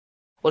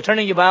Well,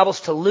 turning your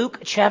Bibles to Luke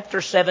chapter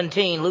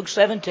 17. Luke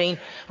 17,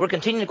 we're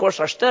continuing, of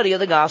course, our study of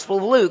the Gospel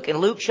of Luke. And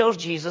Luke shows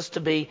Jesus to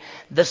be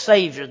the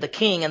Savior, the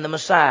King, and the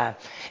Messiah.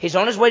 He's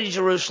on his way to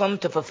Jerusalem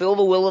to fulfill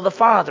the will of the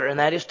Father,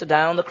 and that is to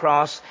die on the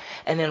cross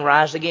and then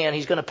rise again.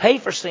 He's going to pay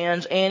for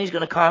sins, and he's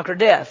going to conquer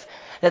death.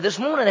 Now, this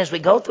morning, as we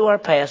go through our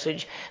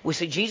passage, we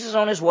see Jesus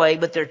on his way,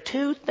 but there are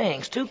two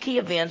key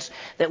events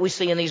that we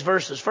see in these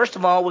verses. First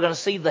of all, we're going to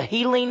see the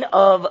healing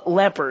of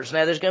lepers.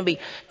 Now, there's going to be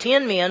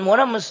 10 men. One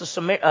of them is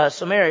a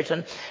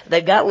Samaritan.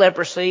 They've got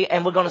leprosy,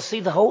 and we're going to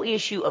see the whole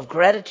issue of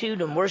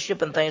gratitude and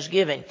worship and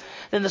thanksgiving.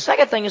 Then the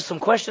second thing is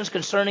some questions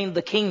concerning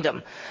the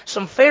kingdom.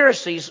 Some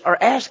Pharisees are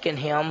asking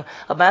him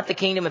about the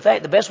kingdom. In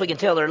fact, the best we can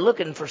tell, they're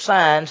looking for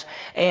signs,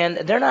 and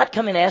they're not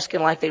coming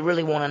asking like they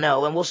really want to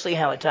know. And we'll see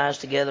how it ties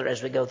together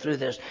as we go through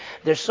this.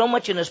 There's so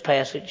much in this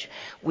passage.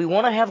 We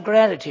want to have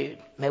gratitude.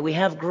 May we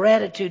have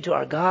gratitude to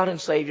our God and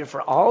Savior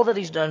for all that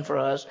He's done for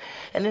us.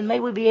 And then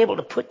may we be able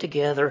to put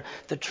together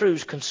the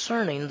truths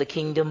concerning the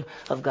kingdom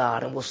of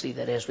God. And we'll see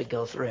that as we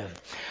go through.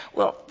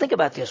 Well, think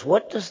about this.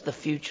 What does the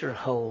future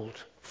hold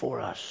for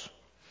us?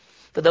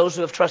 For those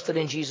who have trusted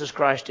in Jesus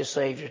Christ as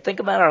Savior. Think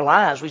about our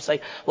lives. We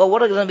say, well,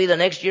 what are going to be the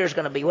next year is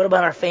going to be? What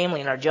about our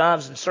family and our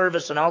jobs and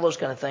service and all those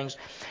kind of things?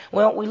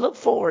 Well, we look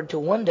forward to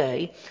one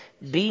day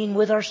being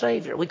with our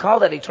Savior. We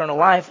call that eternal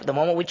life. The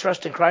moment we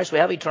trust in Christ, we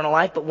have eternal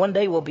life, but one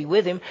day we'll be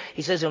with Him.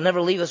 He says He'll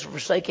never leave us or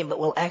forsake Him, but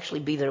we'll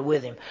actually be there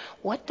with Him.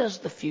 What does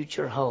the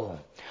future hold?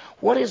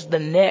 What is the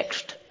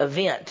next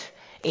event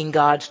in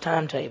God's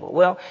timetable?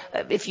 Well,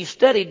 if you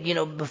studied,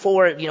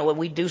 before, when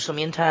we do some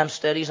end time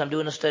studies, I'm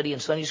doing a study in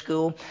Sunday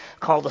school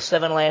called The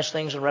 7 Last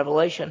Things in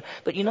Revelation.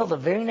 But the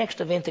very next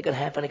event that could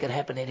happen, it could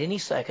happen at any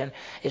second,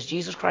 is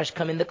Jesus Christ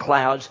come in the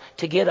clouds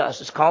to get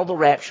us. It's called the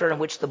rapture, in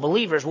which the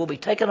believers will be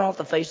taken off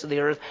the face of the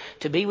earth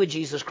to be with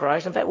Jesus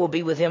Christ. In fact, we'll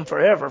be with Him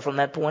forever from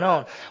that point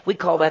on. We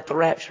call that the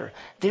rapture.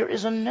 There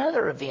is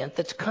another event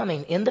that's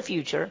coming in the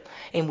future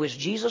in which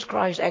Jesus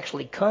Christ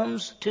actually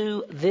comes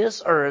to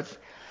this earth,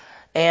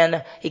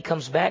 and He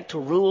comes back to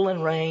rule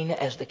and reign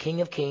as the King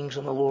of Kings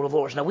and the Lord of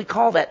Lords. Now, we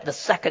call that the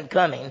second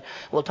coming.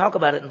 We'll talk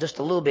about it in just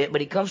a little bit, but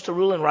He comes to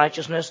rule in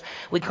righteousness.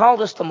 We call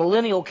this the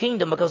millennial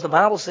kingdom because the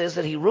Bible says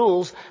that He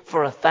rules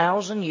for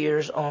 1,000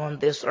 years on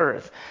this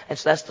earth. And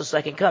so that's the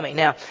second coming.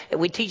 Now,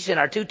 we teach in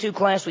our 2-2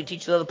 class, we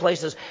teach in other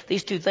places,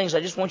 these two things. I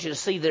just want you to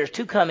see there's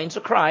two comings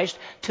of Christ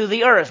to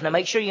the earth. Now,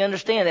 make sure you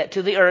understand that,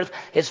 to the earth.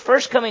 His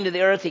first coming to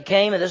the earth, He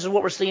came, and this is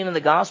what we're seeing in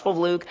the Gospel of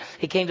Luke.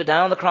 He came to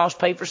die on the cross,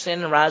 pay for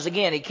sin, and rise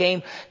again. He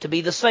came to be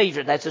the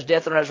Savior. That's His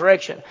death and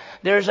resurrection.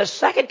 There's a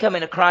second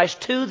coming of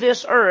Christ to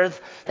this earth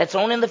that's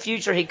on in the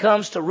future. He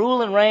comes to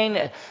rule and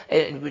reign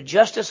with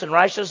justice and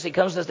righteousness. He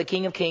comes as the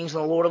King of Kings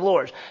and the Lord of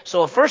Lords.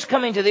 So a first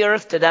coming to the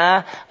earth to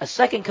die, a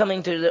second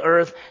coming to the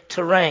earth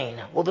to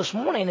reign. Well, this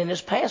morning in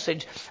this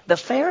passage, the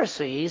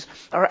Pharisees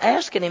are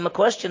asking Him a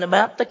question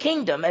about the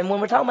kingdom. And when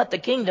we're talking about the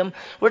kingdom,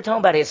 we're talking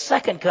about His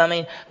second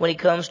coming when He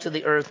comes to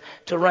the earth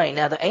to reign.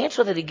 Now, the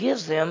answer that He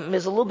gives them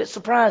is a little bit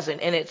surprising,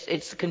 and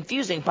it's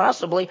confusing,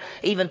 possibly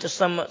even to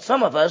some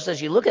of us.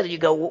 As you look at it, you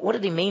go, well, what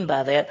did He mean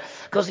by that?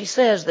 Because He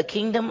says the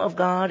kingdom of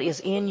God is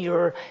in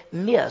your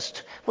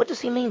midst. What does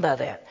He mean by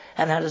that?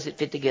 And how does it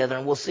fit together?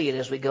 And we'll see it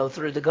as we go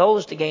through. The goal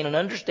is to gain an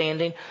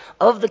understanding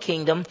of the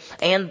kingdom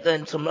and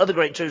then some other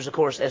great truths, of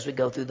course, as we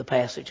go through the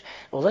passage.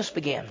 Well, let's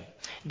begin.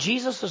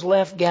 Jesus has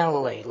left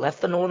Galilee,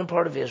 left the northern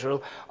part of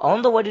Israel,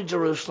 on the way to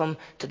Jerusalem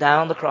to die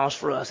on the cross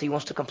for us. He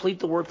wants to complete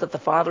the work that the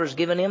Father has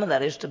given Him, and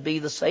that is to be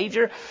the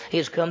Savior. He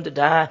has come to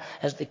die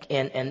as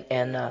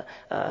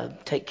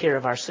take care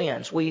of our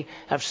sins. We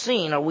have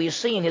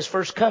seen His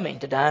first coming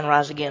to die and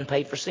rise again,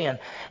 paid for sin.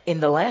 In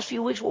the last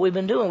few weeks, what we've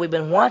been doing, we've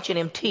been watching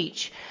Him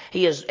teach.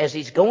 He is, as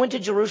He's going to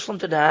Jerusalem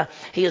to die,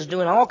 He is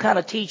doing all kind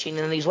of teaching.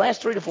 And in these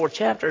last 3 to 4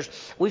 chapters,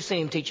 we've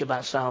seen Him teach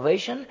about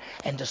salvation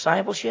and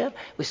discipleship.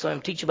 We saw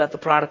Him teach about the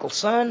prodigal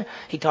son.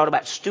 He taught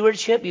about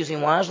stewardship,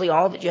 using wisely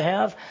all that you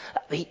have.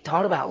 He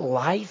taught about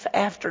life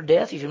after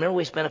death. If you remember,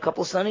 we spent a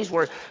couple of Sundays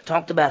where we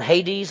talked about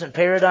Hades and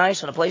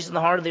paradise and a place in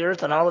the heart of the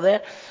earth and all of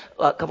that.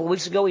 A couple of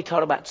weeks ago, we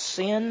taught about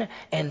sin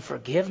and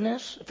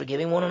forgiveness,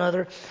 forgiving one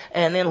another.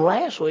 And then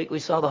last week, we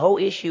saw the whole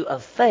issue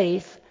of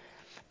faith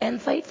and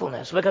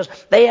faithfulness, because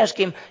they asked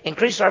Him,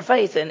 increase our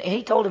faith, and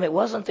He told them it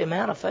wasn't the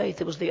amount of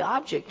faith, it was the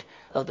object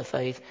of the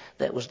faith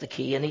that was the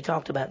key. And He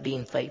talked about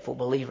being faithful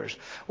believers.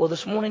 Well,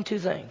 this morning, 2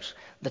 things.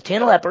 The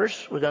 10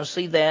 lepers, we're going to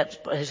see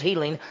that, His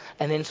healing,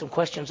 and then some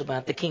questions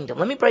about the kingdom.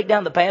 Let me break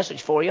down the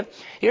passage for you.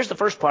 Here's the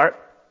first part.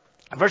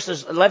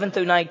 Verses 11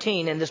 through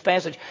 19 in this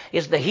passage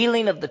is the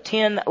healing of the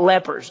 10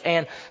 lepers.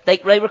 And they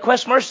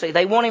request mercy.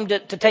 They want Him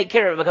to take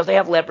care of it because they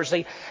have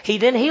leprosy. He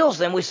then heals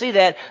them. We see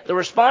that the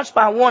response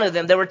by one of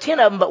them, there were 10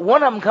 of them, but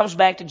one of them comes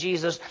back to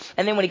Jesus.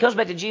 And then when he comes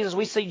back to Jesus,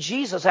 we see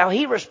Jesus, how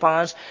He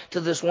responds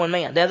to this one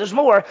man. Now, there's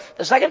more.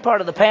 The second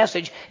part of the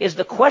passage is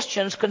the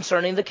questions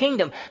concerning the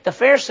kingdom. The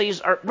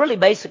Pharisees are really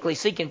basically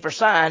seeking for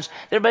signs.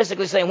 They're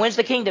basically saying, when's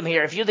the kingdom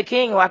here? If you're the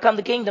king, why come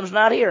the kingdom's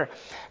not here?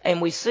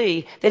 And we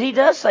see that He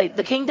does say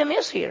the kingdom is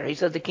says here. He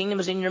said the kingdom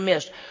is in your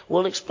midst.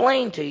 We'll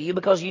explain to you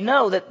because you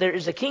know that there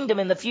is a kingdom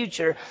in the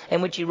future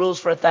in which he rules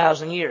for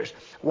 1,000 years.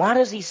 Why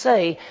does he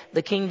say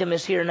the kingdom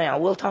is here now?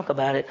 We'll talk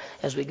about it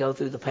as we go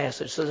through the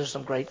passage. So there's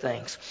some great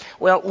things.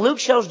 Well, Luke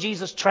shows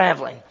Jesus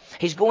traveling.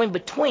 He's going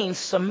between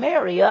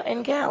Samaria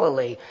and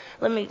Galilee.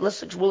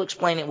 We'll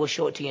explain it. We'll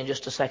show it to you in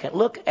just a second.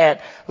 Look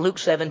at Luke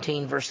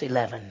 17, verse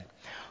 11.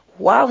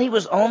 While he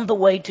was on the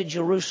way to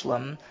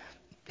Jerusalem,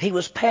 he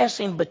was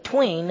passing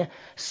between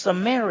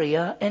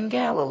Samaria and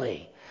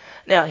Galilee.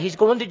 Now, he's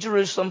going to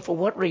Jerusalem for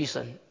what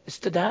reason? It's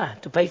to die,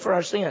 to pay for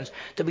our sins,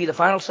 to be the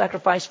final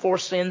sacrifice for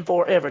sin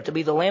forever, to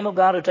be the Lamb of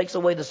God who takes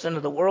away the sin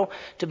of the world,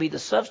 to be the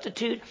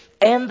substitute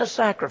and the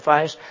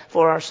sacrifice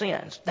for our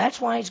sins.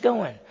 That's why he's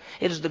going.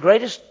 It is the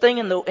greatest thing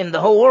in the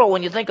whole world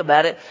when you think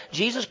about it.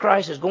 Jesus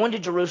Christ is going to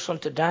Jerusalem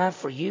to die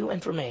for you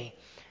and for me.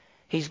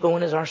 He's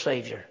going as our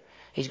Savior.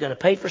 He's going to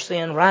pay for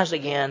sin, rise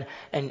again,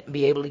 and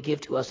be able to give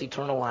to us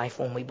eternal life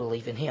when we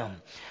believe in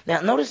him.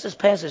 Now, notice this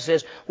passage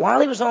says, while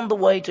he was on the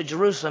way to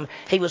Jerusalem,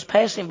 he was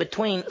passing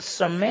between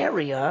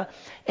Samaria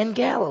and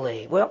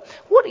Galilee. Well,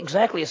 what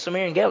exactly is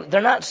Samaria and Galilee?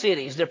 They're not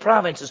cities, they're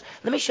provinces.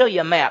 Let me show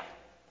you a map.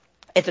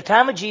 At the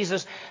time of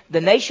Jesus,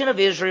 the nation of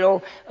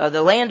Israel,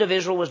 the land of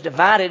Israel was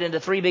divided into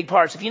three big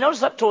parts. If you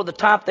notice up toward the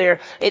top there,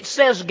 it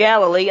says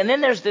Galilee, and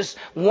then there's this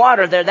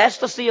water there. That's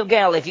the Sea of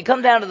Galilee. If you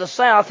come down to the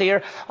south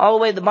here, all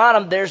the way to the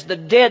bottom, there's the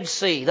Dead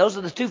Sea. Those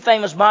are the two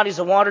famous bodies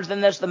of waters. Then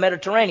there's the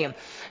Mediterranean.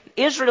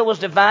 Israel was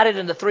divided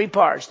into three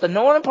parts. The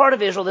northern part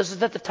of Israel, this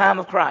is at the time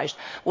of Christ,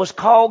 was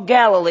called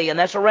Galilee, and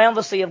that's around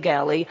the Sea of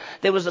Galilee.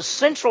 There was a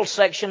central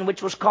section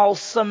which was called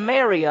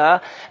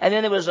Samaria, and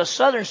then there was a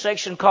southern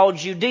section called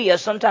Judea,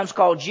 sometimes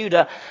called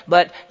Judah,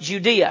 but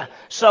Judea.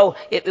 So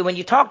when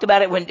you talked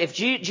about it, if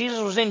Jesus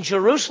was in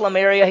Jerusalem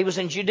area, he was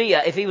in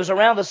Judea. If he was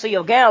around the Sea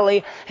of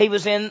Galilee, he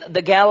was in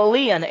the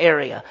Galilean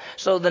area.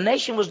 So the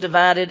nation was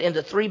divided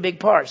into three big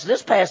parts.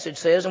 This passage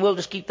says, and we'll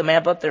just keep the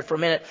map up there for a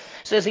minute,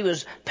 says he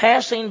was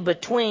passing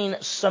between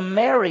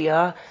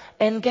Samaria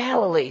and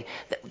Galilee.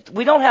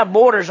 We don't have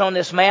borders on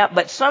this map,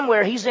 but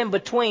somewhere he's in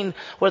between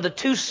where the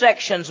two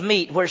sections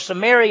meet, where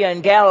Samaria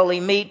and Galilee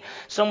meet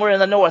somewhere in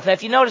the north. Now,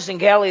 if you notice in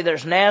Galilee,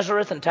 there's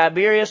Nazareth and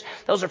Tiberias.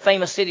 Those are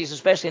famous cities,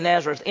 especially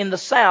Nazareth. In the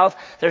south,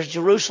 there's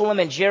Jerusalem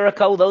and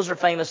Jericho. Those are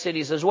famous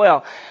cities as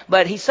well.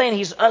 But he's saying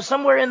he's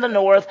somewhere in the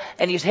north,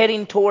 and he's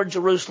heading toward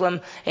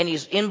Jerusalem, and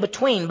he's in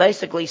between,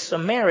 basically,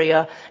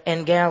 Samaria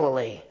and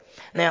Galilee.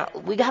 Now,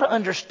 we got to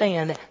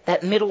understand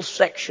that middle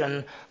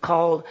section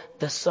called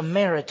the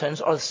Samaritans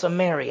or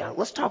Samaria.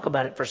 Let's talk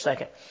about it for a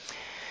second.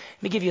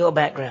 Let me give you a little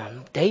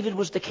background. David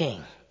was the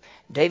king.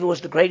 David was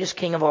the greatest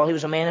king of all. He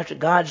was a man after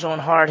God's own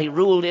heart. He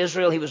ruled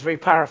Israel. He was very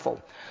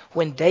powerful.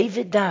 When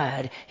David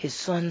died, his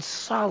son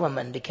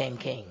Solomon became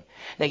king.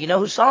 Now, you know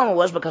who Solomon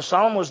was because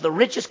Solomon was the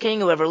richest king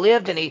who ever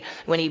lived. And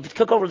when he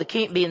took over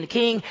being the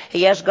king,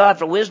 he asked God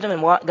for wisdom.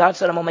 And God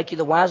said, I'm going to make you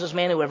the wisest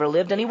man who ever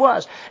lived. And he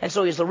was. And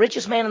so he's the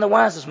richest man and the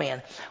wisest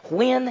man.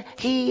 When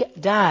he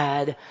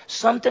died,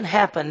 something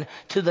happened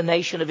to the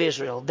nation of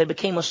Israel. There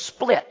became a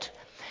split.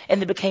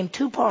 And there became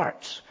two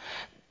parts.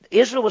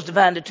 Israel was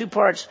divided into two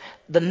parts.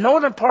 The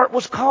northern part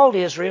was called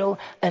Israel,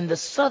 and the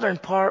southern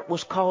part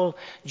was called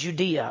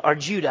Judea or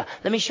Judah.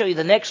 Let me show you.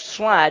 The next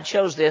slide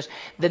shows this.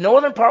 The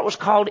northern part was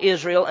called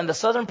Israel, and the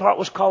southern part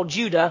was called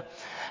Judah.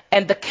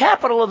 And the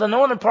capital of the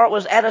northern part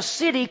was at a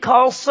city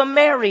called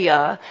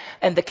Samaria,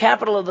 and the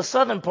capital of the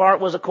southern part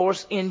was, of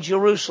course, in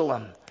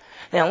Jerusalem.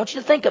 Now, I want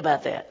you to think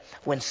about that.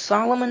 When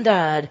Solomon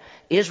died,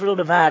 Israel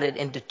divided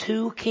into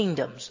two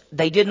kingdoms.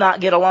 They did not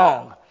get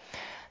along.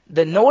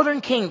 The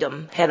northern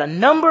kingdom had a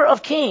number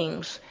of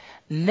kings.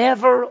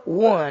 Never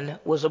one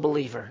was a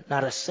believer.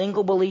 Not a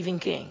single believing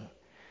king.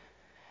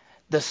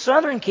 The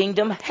southern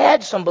kingdom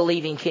had some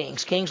believing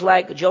kings. Kings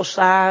like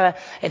Josiah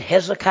and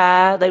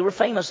Hezekiah. They were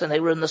famous and they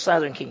were in the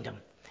southern kingdom.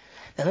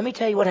 Now let me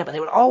tell you what happened.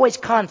 There were always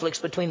conflicts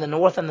between the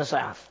north and the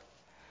south.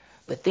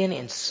 But then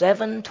in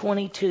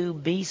 722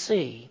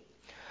 BC,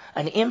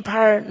 an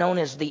empire known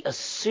as the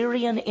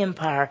Assyrian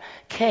Empire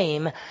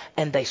came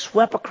and they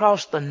swept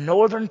across the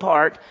northern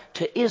part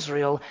to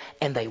Israel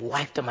and they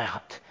wiped them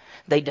out.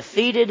 They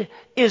defeated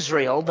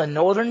Israel, the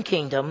northern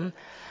kingdom,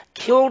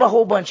 killed a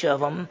whole bunch of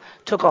them,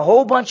 took a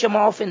whole bunch of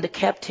them off into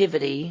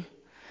captivity.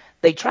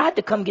 They tried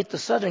to come get the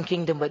southern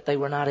kingdom, but they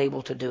were not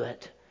able to do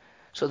it.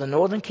 So the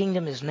northern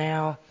kingdom is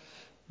now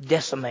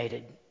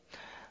decimated.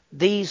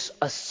 These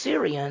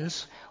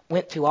Assyrians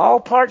went to all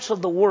parts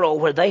of the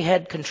world where they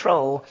had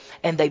control,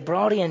 and they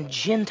brought in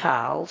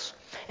Gentiles,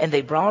 and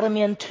they brought them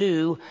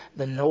into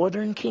the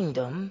northern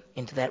kingdom,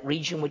 into that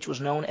region which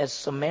was known as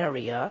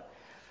Samaria,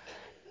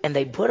 and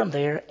they put them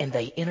there, and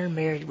they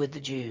intermarried with the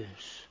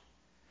Jews.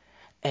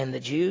 And the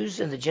Jews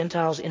and the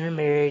Gentiles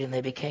intermarried, and they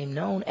became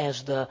known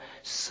as the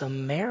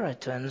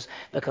Samaritans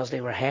because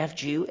they were half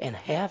Jew and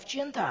half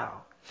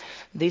Gentile.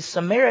 These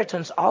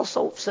Samaritans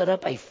also set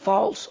up a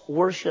false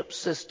worship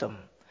system.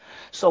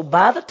 So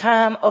by the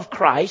time of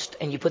Christ,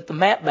 and you put the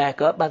map back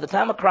up, by the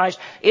time of Christ,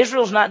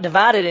 Israel's not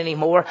divided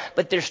anymore,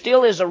 but there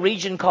still is a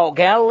region called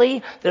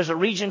Galilee, there's a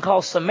region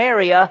called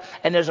Samaria,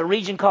 and there's a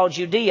region called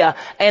Judea.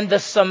 And the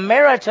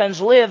Samaritans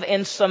live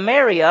in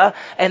Samaria,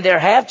 and they're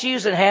half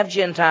Jews and half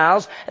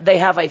Gentiles. They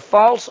have a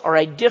false or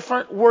a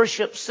different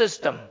worship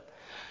system.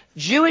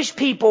 Jewish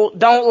people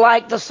don't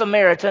like the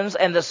Samaritans,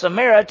 and the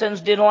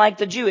Samaritans didn't like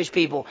the Jewish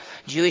people.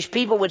 Jewish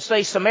people would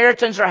say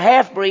Samaritans are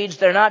half-breeds,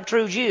 they're not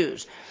true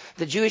Jews.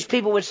 The Jewish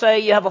people would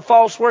say you have a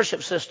false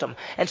worship system.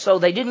 And so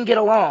they didn't get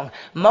along.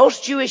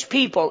 Most Jewish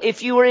people,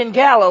 if you were in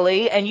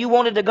Galilee and you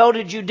wanted to go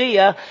to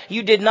Judea,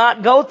 you did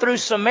not go through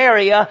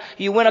Samaria.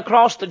 You went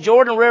across the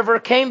Jordan River,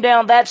 came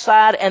down that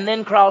side, and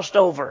then crossed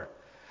over.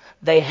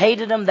 They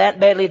hated them that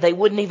badly, they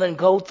wouldn't even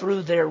go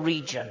through their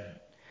region.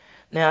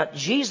 Now,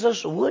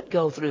 Jesus would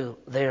go through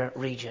their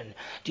region.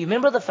 Do you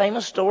remember the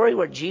famous story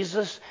where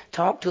Jesus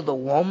talked to the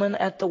woman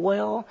at the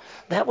well?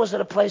 That was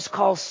at a place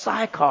called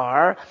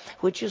Sychar,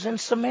 which is in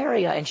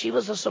Samaria, and she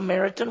was a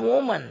Samaritan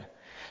woman.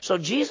 So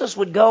Jesus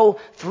would go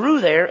through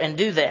there and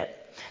do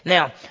that.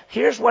 Now,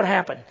 here's what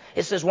happened.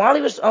 It says, while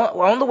he was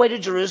on the way to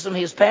Jerusalem,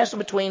 he was passing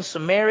between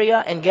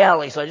Samaria and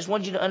Galilee. So I just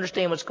want you to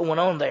understand what's going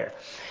on there.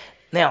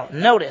 Now,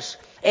 notice,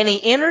 and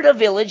he entered a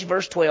village,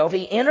 verse 12,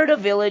 he entered a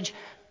village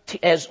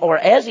as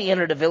he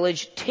entered a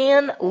village,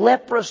 10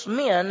 leprous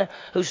men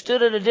who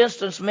stood at a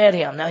distance met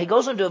him. Now he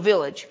goes into a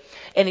village,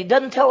 and he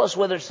doesn't tell us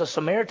whether it's a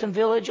Samaritan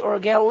village or a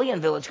Galilean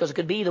village, because it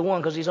could be either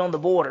one, because he's on the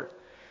border.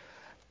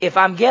 If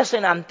I'm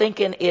guessing, I'm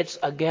thinking it's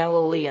a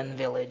Galilean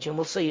village, and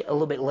we'll see a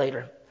little bit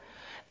later.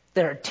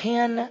 There are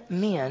 10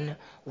 men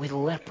with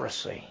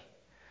leprosy.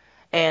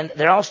 And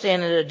they're all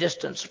standing at a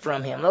distance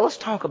from him. Now let's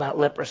talk about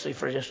leprosy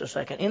for just a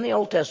second. In the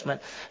Old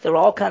Testament, there were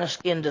all kind of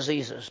skin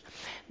diseases.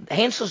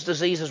 Hansen's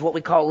disease is what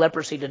we call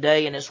leprosy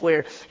today, and it's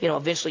where,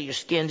 eventually your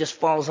skin just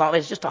falls off.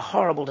 It's just a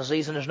horrible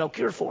disease, and there's no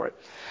cure for it.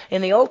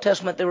 In the Old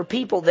Testament, there were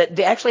people that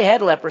actually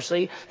had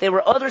leprosy. There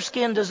were other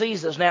skin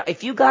diseases. Now,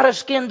 if you got a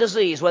skin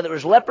disease, whether it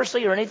was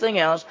leprosy or anything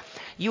else,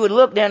 you would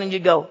look down and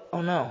you'd go,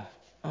 oh no,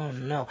 oh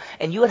no.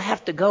 And you would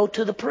have to go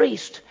to the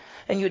priest.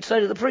 And you would say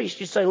to the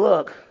priest, you'd say,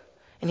 look.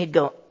 And he'd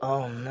go,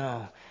 oh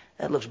no,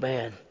 that looks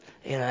bad.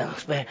 That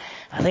looks bad.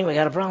 I think we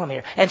got a problem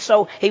here. And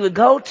so he would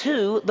go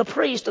to the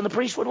priest, and the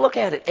priest would look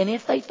at it. And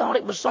if they thought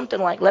it was something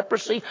like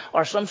leprosy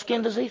or some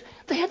skin disease,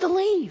 they had to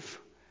leave.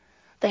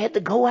 They had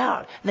to go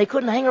out. And they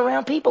couldn't hang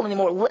around people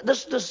anymore.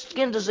 This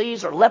skin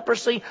disease or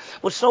leprosy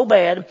was so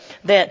bad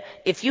that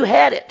if you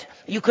had it,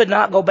 you could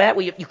not go back.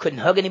 You couldn't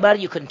hug anybody.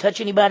 You couldn't touch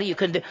anybody. You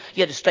had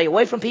to stay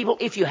away from people.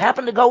 If you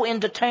happened to go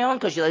into town,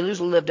 because they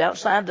usually lived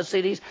outside the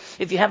cities,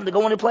 if you happened to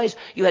go into a place,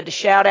 you had to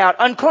shout out,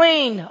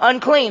 unclean,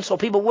 unclean, so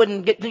people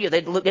wouldn't get to you.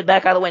 They'd get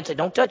back out of the way and say,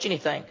 don't touch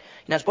anything.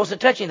 You're not supposed to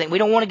touch anything. We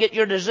don't want to get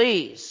your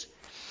disease.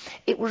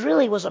 It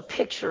really was a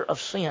picture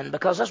of sin,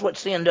 because that's what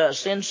sin does.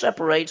 Sin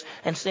separates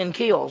and sin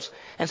kills.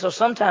 And so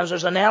sometimes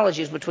there's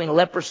analogies between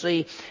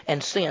leprosy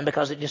and sin,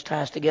 because it just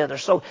ties together.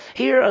 So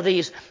here are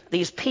these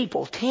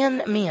people,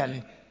 10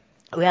 men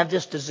who have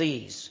this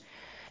disease.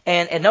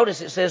 And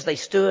notice it says they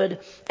stood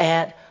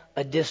at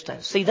a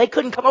distance. See, they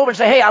couldn't come over and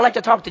say, hey, I'd like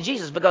to talk to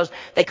Jesus, because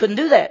they couldn't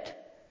do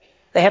that.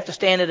 They have to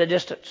stand at a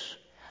distance.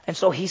 And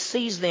so he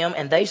sees them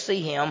and they see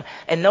him.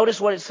 And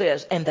notice what it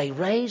says. And they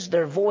raised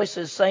their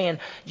voices saying,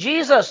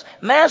 Jesus,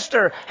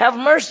 Master, have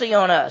mercy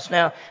on us.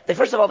 Now,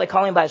 first of all, they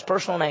call him by his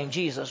personal name,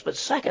 Jesus. But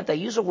second, they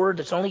use a word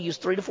that's only used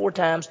 3 to 4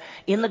 times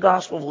in the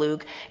Gospel of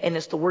Luke. And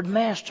it's the word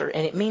master.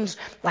 And it means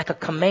like a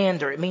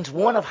commander. It means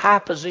one of high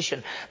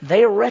position.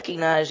 They're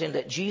recognizing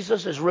that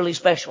Jesus is really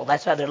special.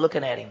 That's how they're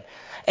looking at him.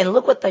 And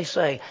look what they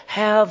say.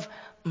 Have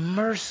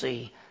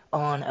mercy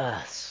on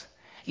us.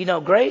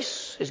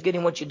 Grace is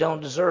getting what you don't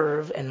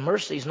deserve, and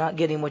mercy is not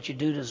getting what you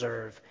do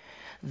deserve.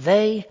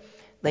 They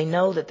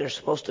know that they're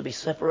supposed to be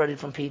separated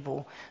from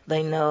people.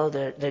 They know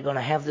that they're going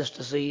to have this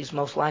disease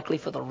most likely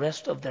for the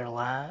rest of their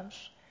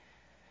lives.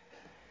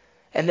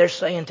 And they're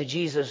saying to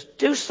Jesus,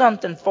 do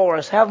something for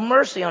us. Have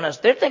mercy on us.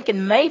 They're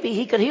thinking maybe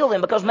he could heal them,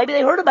 because maybe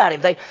they heard about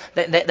him.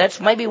 That's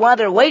maybe why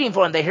they're waiting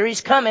for him. They hear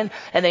he's coming,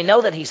 and they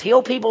know that he's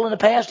healed people in the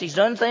past. He's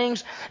done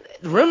things.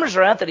 Rumors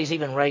are out that he's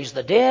even raised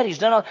the dead. He's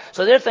done all.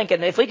 So they're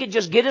thinking if we could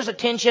just get his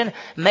attention,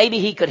 maybe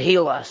he could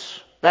heal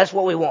us. That's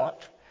what we want.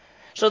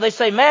 So they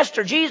say,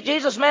 Master,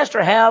 Jesus,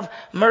 Master, have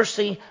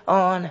mercy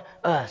on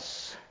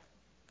us.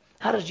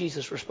 How does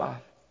Jesus respond?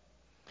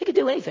 He could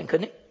do anything,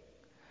 couldn't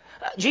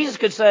he? Jesus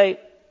could say,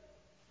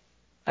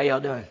 how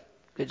y'all doing?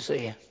 Good to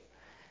see you.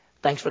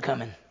 Thanks for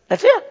coming.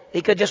 That's it.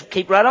 He could just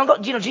keep right on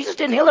going. Jesus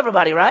didn't heal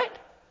everybody, right?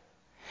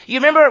 You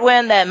remember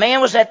when that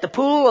man was at the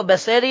pool of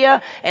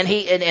Bethesda, and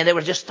there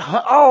were just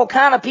all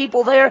kind of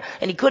people there,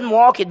 and he couldn't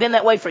walk. He'd been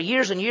that way for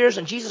years and years,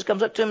 and Jesus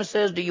comes up to him and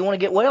says, do you want to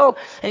get well?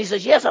 And he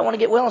says, yes, I want to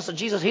get well. And so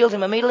Jesus healed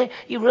him immediately.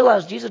 You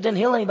realize Jesus didn't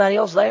heal anybody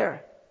else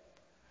there.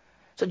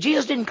 So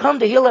Jesus didn't come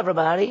to heal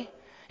everybody.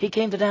 He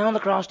came to die on the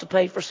cross to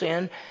pay for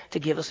sin, to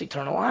give us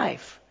eternal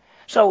life.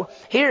 So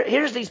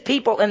here's these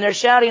people, and they're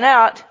shouting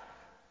out,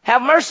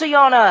 have mercy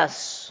on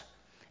us.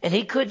 And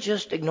he could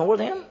just ignore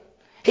them.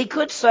 He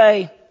could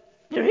say,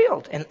 you're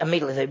healed. And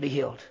immediately they'd be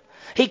healed.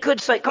 He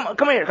could say, come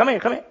here.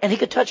 And he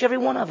could touch every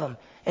one of them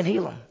and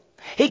heal them.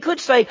 He could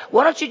say,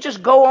 why don't you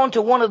just go on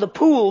to one of the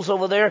pools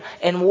over there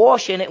and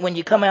wash in it. When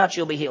you come out,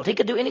 you'll be healed. He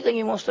could do anything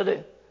he wants to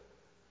do.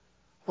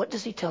 What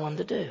does he tell them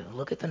to do?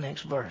 Look at the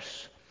next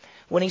verse.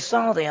 When he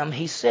saw them,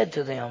 he said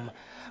to them,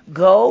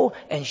 go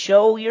and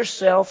show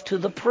yourself to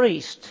the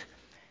priest.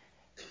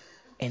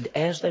 And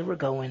as they were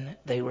going,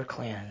 they were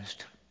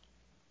cleansed.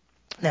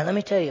 Now, let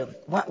me tell you,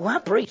 why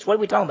priest? What are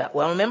we talking about?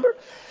 Well, remember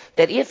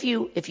that if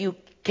you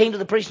came to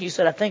the priest and you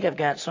said, I think I've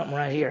got something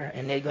right here,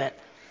 and they went,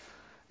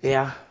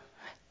 yeah,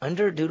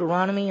 under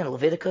Deuteronomy and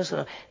Leviticus,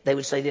 they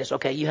would say this,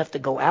 okay, you have to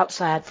go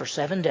outside for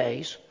 7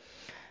 days,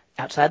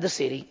 outside the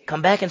city,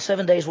 come back in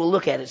 7 days, we'll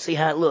look at it, see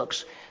how it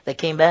looks. They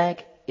came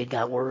back, it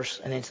got worse,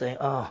 and then say,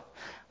 oh,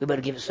 we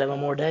better give it 7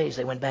 more days.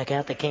 They went back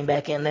out, they came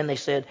back in, then they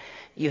said,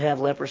 you have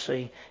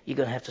leprosy, you're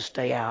going to have to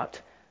stay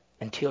out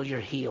until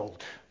you're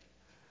healed.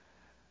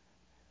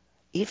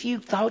 If you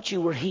thought you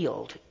were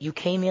healed, you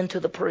came into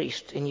the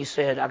priest and you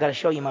said, I got to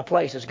show you my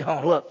place. It's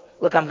gone.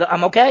 Look,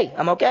 I'm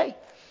okay.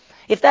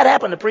 If that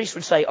happened, the priest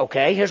would say,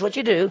 okay, here's what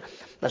you do.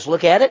 Let's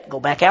look at it. Go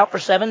back out for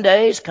 7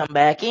 days. Come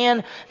back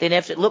in. Then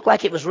if it looked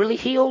like it was really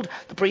healed,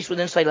 the priest would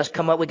then say, let's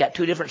come up. We got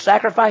 2 different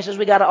sacrifices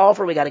we got to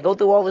offer. We got to go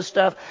through all this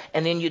stuff.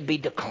 And then you'd be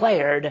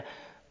declared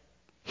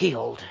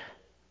healed.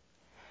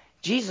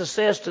 Jesus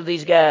says to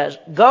these guys,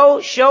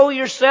 go show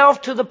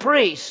yourself to the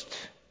priest.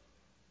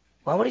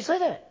 Why would he say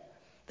that?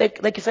 They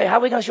could say, how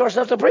are we going to show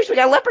ourselves to the priest? We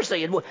got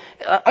leprosy.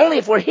 Only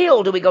if we're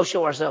healed do we go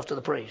show ourselves to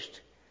the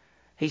priest.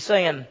 He's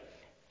saying,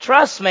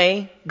 trust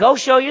me, go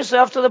show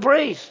yourself to the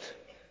priest.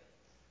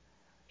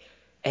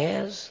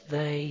 As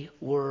they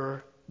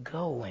were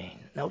going,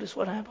 notice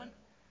what happened?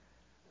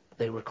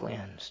 They were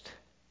cleansed.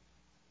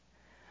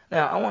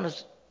 Now, I want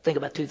to think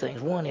about 2 things.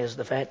 One is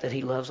the fact that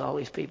he loves all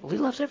these people. He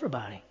loves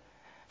everybody.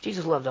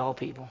 Jesus loved all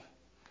people.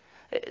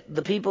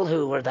 The people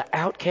who were the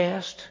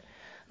outcast,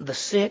 the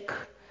sick.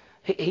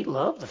 He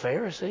loved the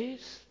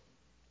Pharisees.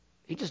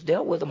 He just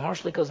dealt with them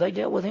harshly because they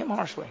dealt with him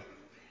harshly.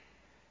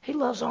 He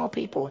loves all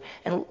people.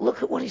 And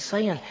look at what he's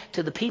saying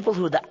to the people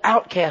who are the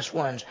outcast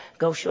ones.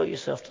 Go show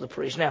yourself to the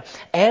priest. Now,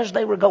 as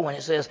they were going,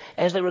 it says,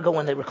 as they were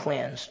going, they were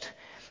cleansed.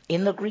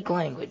 In the Greek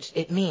language,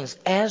 it means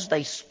as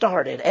they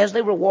started, as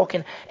they were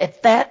walking,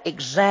 at that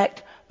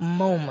exact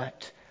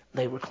moment,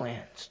 they were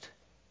cleansed.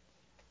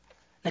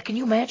 Now, can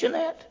you imagine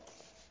that?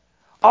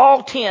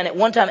 All 10 at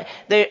one time,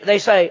 they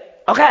say,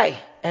 okay.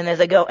 And as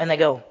they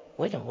go,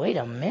 wait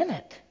a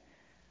minute.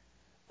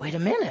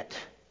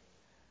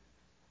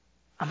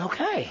 I'm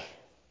okay.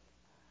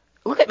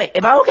 Look at me.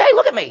 Am I okay?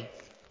 Look at me.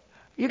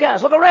 You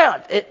guys, look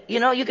around.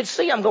 You could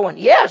see I'm going,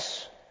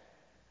 yes.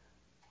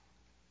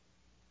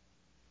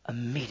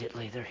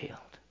 Immediately they're healed.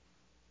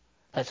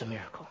 That's a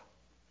miracle.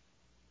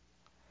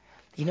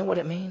 You know what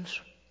it means?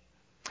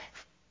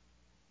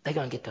 They're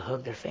going to get to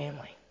hug their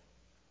family.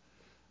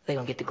 They're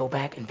going to get to go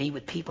back and be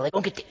with people. They're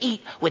going to get to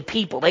eat with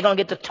people. They're going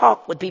to get to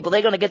talk with people.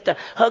 They're going to get to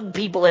hug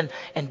people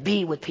and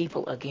be with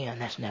people again.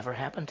 That's never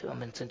happened to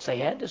them since they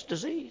had this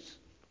disease.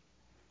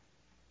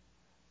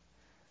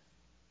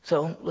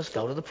 So let's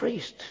go to the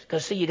priest.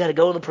 Because see, you got to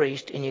go to the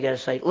priest and you got to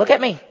say, look at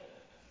me.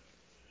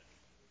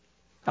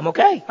 I'm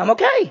okay.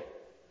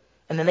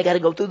 And then they got to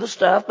go through the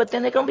stuff, but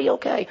then they're going to be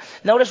okay.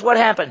 Notice what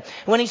happened.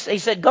 When he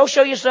said, go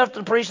show yourself to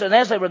the priest, and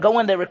as they were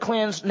going, they were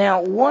cleansed.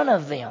 Now one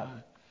of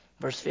them,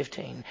 verse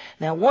 15,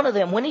 now one of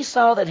them, when he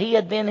saw that he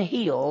had been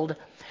healed,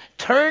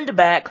 turned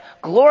back,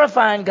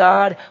 glorifying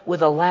God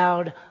with a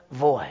loud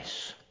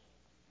voice.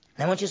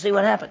 Now I want you to see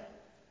what happened.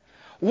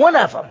 One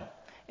of them,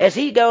 as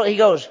he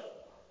goes,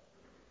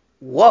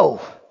 whoa.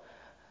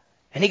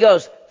 And he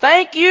goes,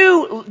 thank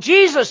you,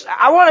 Jesus.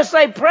 I want to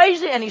say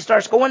praise it. And he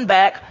starts going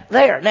back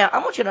there. Now, I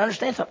want you to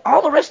understand something.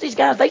 All the rest of these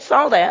guys, they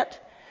saw that.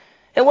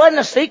 It wasn't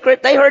a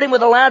secret. They heard him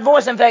with a loud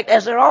voice. In fact,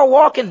 as they're all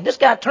walking, this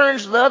guy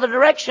turns the other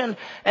direction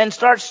and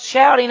starts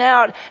shouting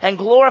out and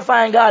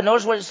glorifying God.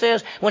 Notice what it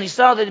says. When he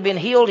saw that he'd been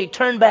healed, he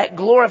turned back,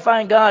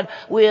 glorifying God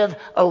with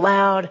a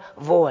loud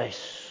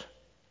voice.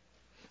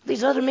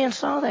 These other men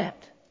saw that.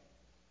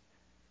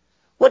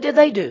 What did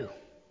they do?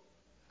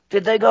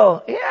 Did they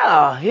go,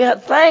 yeah,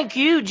 thank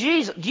you,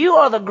 Jesus. You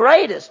are the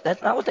greatest.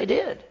 That's not what they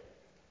did.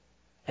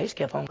 They just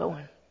kept on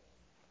going.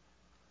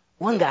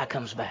 One guy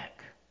comes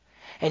back.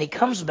 And he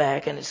comes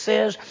back and it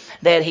says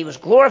that he was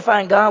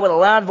glorifying God with a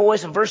loud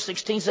voice. And verse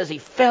 16 says he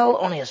fell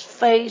on his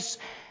face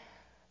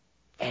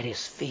at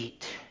his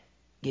feet,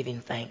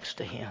 giving thanks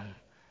to him.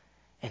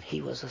 And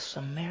he was a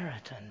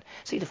Samaritan.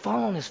 See, to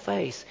fall on his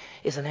face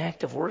is an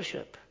act of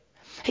worship.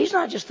 He's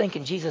not just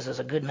thinking Jesus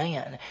is a good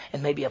man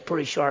and maybe a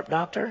pretty sharp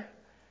doctor.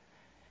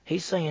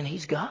 He's saying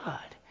he's God.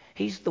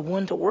 He's the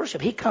one to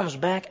worship. He comes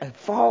back and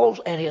falls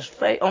on his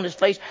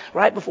face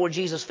right before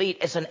Jesus' feet.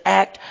 It's an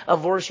act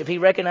of worship. He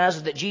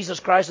recognizes that Jesus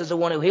Christ is the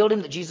one who healed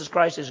him, that Jesus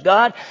Christ is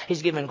God.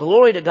 He's giving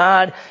glory to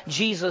God.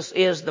 Jesus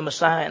is the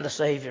Messiah and the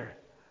Savior.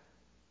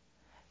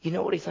 You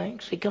know what he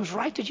thinks? He comes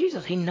right to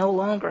Jesus. He no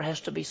longer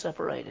has to be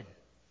separated.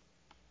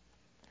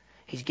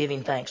 He's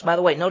giving thanks. By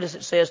the way, notice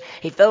it says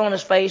he fell on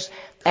his face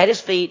at his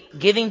feet,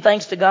 giving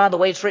thanks to God. The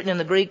way it's written in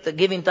the Greek, the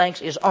giving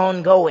thanks is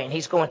ongoing.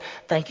 He's going,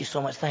 thank you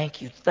so much.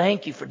 Thank you.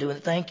 Thank you for doing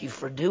it. Thank you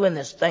for doing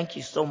this. Thank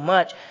you so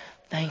much.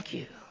 Thank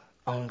you.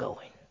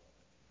 Ongoing.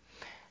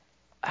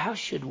 How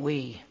should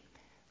we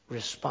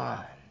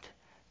respond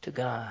to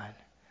God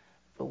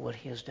for what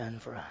he has done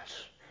for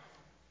us?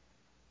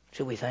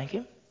 Should we thank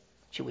him?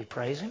 Should we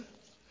praise him?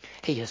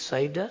 He has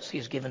saved us. He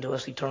has given to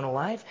us eternal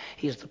life.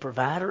 He is the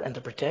provider and the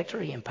protector.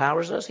 He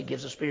empowers us. He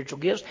gives us spiritual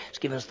gifts. He's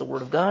given us the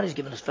Word of God. He's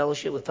given us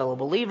fellowship with fellow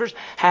believers.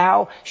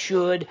 How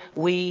should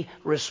we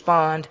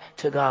respond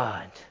to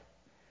God?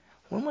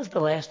 When was the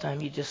last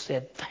time you just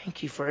said,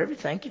 thank you for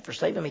everything? Thank you for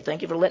saving me.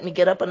 Thank you for letting me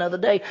get up another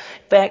day.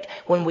 In fact,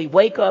 when we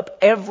wake up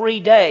every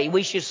day,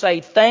 we should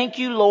say, thank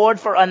you, Lord,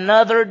 for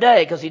another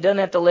day, because he doesn't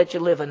have to let you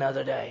live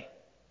another day.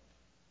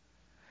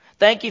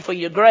 Thank you for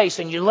your grace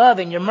and your love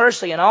and your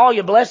mercy and all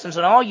your blessings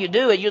and all you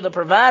do. You're the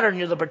provider and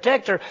you're the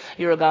protector.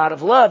 You're a God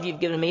of love. You've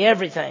given me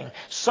everything.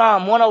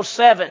 Psalm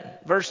 107,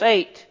 verse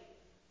 8.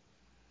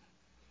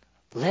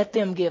 Let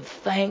them give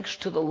thanks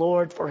to the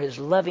Lord for his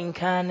loving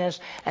kindness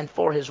and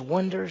for his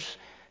wonders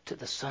to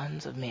the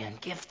sons of men.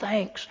 Give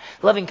thanks.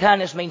 Loving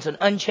kindness means an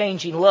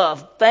unchanging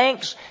love.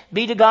 Thanks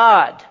be to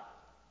God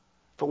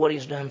for what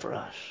he's done for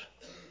us.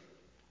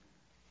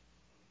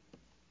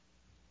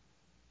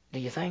 Do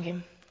you thank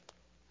him?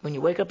 When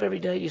you wake up every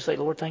day, you say,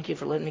 Lord, thank you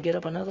for letting me get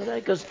up another day.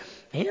 Because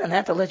he doesn't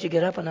have to let you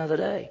get up another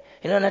day.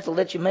 He doesn't have to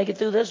let you make it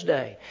through this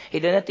day. He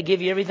doesn't have to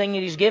give you everything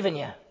that he's given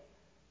you.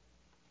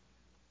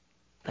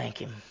 Thank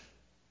him.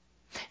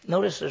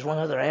 Notice there's one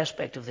other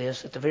aspect of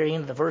this. At the very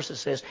end of the verse it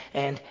says,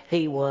 and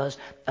he was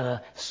a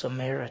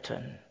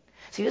Samaritan.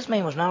 See, this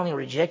man was not only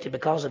rejected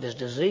because of his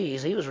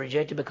disease, he was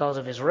rejected because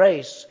of his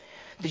race.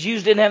 The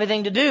Jews didn't have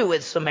anything to do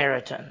with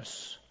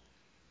Samaritans.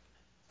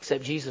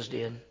 Except Jesus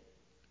did.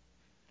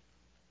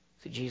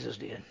 See, Jesus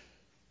did.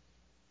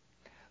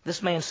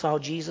 This man saw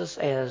Jesus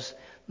as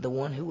the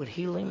one who would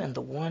heal him and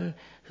the one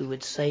who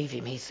would save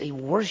him. He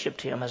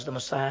worshipped him as the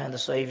Messiah and the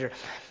Savior.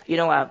 You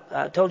know,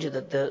 I told you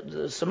that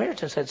the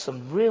Samaritans had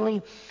some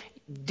really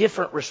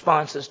different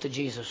responses to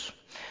Jesus.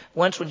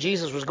 Once when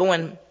Jesus was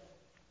going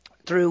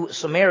through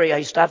Samaria,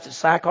 he stopped at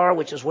Sychar,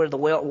 which is where the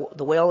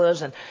well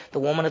is, and the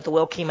woman at the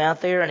well came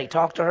out there and he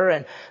talked to her,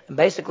 and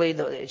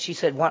basically she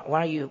said, why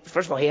are you,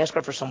 first of all, he asked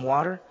her for some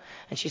water,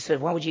 and she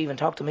said, why would you even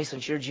talk to me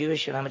since you're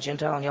Jewish and I'm a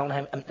Gentile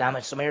and I'm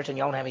a Samaritan,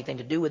 y'all don't have anything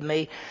to do with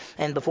me.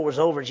 And before it was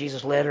over,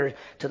 Jesus led her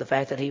to the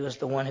fact that he was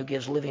the one who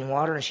gives living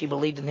water, and she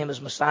believed in him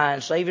as Messiah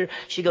and Savior.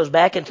 She goes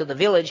back into the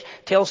village,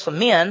 tells some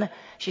men,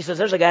 she says,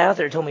 there's a guy out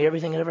there who told me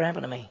everything that ever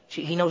happened to me.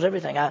 He knows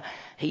everything.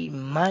 He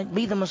might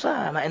be the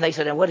Messiah. And they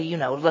said, what do you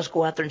know? Let's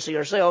go out there and see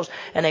ourselves.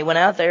 And they went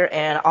out there,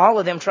 and all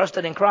of them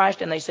trusted in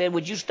Christ. And they said,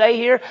 would you stay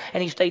here?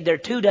 And he stayed there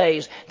 2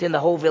 days. Then the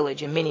whole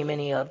village and many,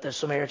 many of the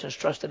Samaritans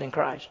trusted in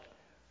Christ.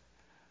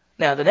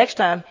 Now, the next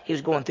time he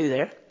was going through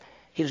there,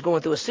 he was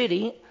going through a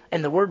city,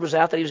 and the word was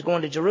out that he was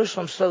going to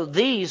Jerusalem. So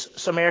these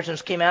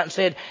Samaritans came out and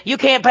said, you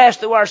can't pass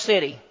through our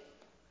city.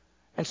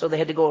 And so they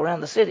had to go around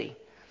the city.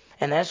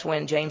 And that's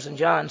when James and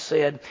John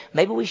said,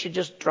 maybe we should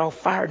just draw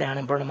fire down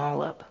and burn them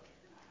all up.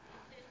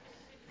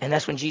 And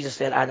that's when Jesus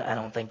said, I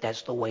don't think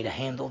that's the way to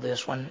handle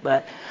this one.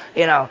 But,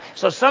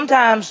 so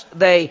sometimes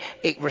they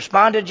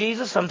responded to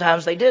Jesus,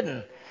 sometimes they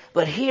didn't.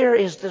 But here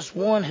is this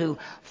one who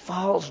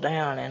falls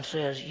down and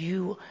says,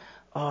 you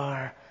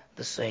are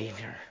the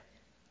Savior.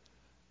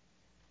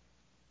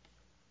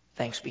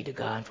 Thanks be to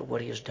God for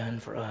what he has done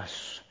for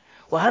us.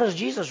 Well, how does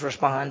Jesus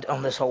respond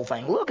on this whole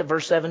thing? Look at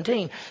verse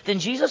 17. Then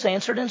Jesus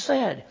answered and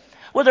said,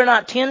 were there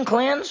not 10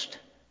 cleansed?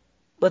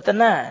 But the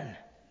 9,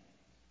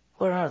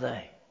 where are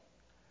they?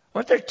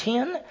 Weren't there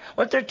 10?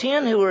 Weren't there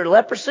 10 who were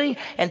leprosy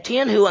and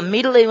 10 who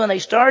immediately when they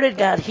started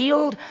got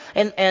healed?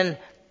 And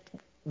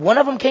one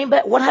of them came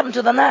back. What happened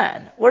to the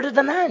 9? Where did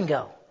the 9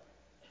 go?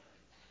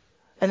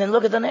 And then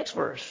look at the next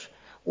verse.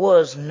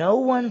 Was no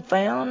one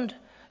found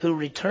who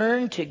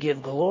returned to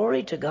give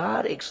glory to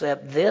God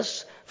except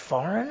this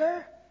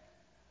foreigner?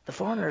 The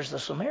foreigner is the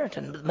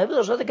Samaritan. Maybe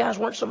those other guys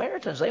weren't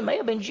Samaritans. They may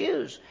have been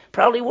Jews.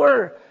 Probably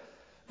were.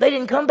 They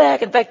didn't come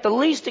back. In fact, the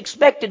least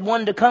expected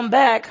one to come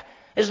back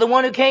is the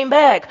one who came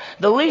back.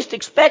 The least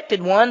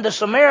expected one, the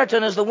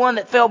Samaritan, is the one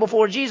that fell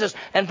before Jesus.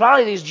 And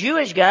probably these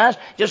Jewish guys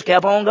just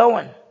kept on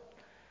going.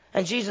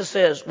 And Jesus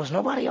says, was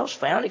nobody else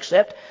found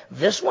except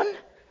this one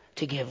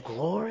to give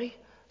glory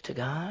to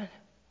God?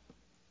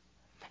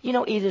 You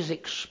know, it is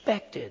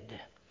expected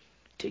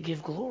to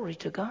give glory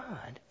to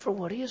God for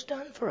what he has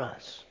done for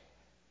us.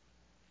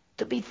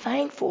 To be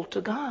thankful to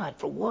God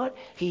for what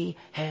he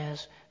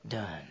has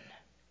done.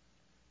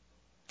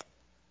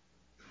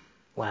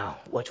 Wow.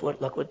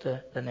 Look what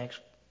the next,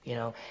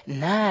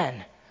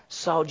 9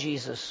 saw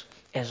Jesus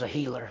as a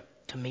healer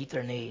to meet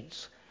their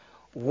needs.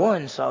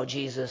 1 saw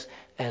Jesus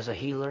as a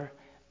healer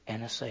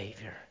and a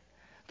Savior.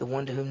 The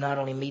one to whom not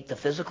only meet the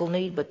physical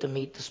need, but to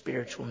meet the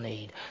spiritual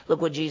need.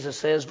 Look what Jesus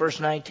says, verse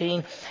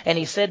 19. And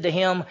he said to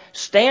him,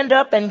 stand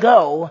up and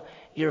go.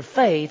 your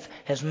faith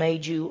has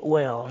made you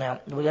well.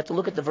 Now, we got to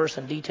look at the verse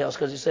in details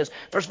because it says,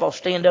 first of all,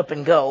 stand up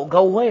and go.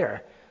 Go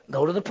where?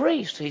 Go to the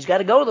priest. He's got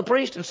to go to the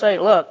priest and say,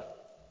 look.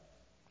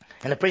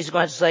 And the priest is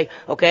going to have to say,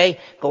 okay,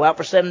 go out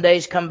for 7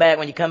 days, come back.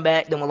 When you come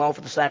back, then we'll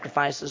offer the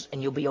sacrifices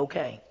and you'll be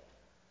okay.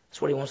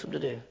 That's what he wants them to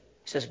do.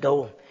 He says,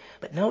 go.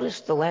 But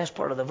notice the last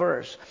part of the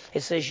verse.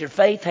 It says, your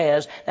faith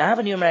has, now I have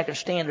a New American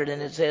Standard,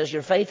 and it says,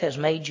 your faith has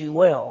made you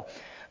well.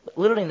 But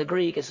literally in the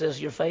Greek, it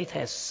says, your faith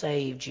has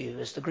saved you.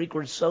 It's the Greek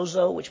word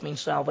sozo, which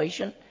means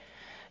salvation.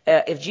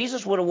 If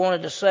Jesus would have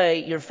wanted to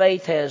say, your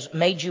faith has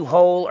made you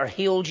whole or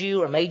healed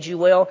you or made you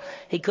well,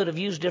 he could have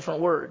used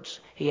different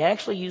words. He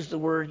actually used the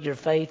word, your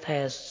faith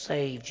has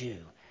saved you.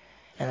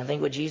 And I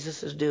think what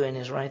Jesus is doing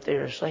is right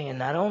there saying,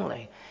 not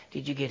only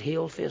did you get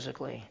healed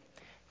physically,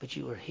 but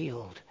you were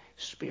healed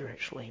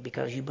spiritually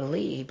because you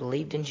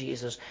believed in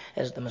Jesus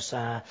as the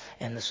Messiah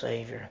and the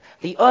Savior.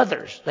 The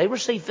others, they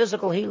received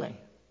physical healing.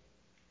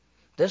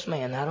 This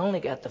man not only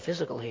got the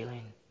physical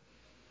healing,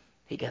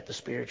 he got the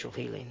spiritual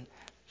healing.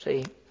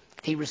 See,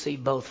 he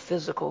received both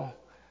physical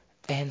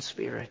and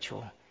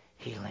spiritual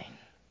healing.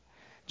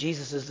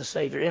 Jesus is the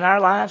Savior. In our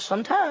lives,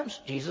 sometimes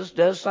Jesus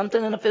does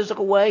something in a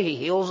physical way. He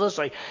heals us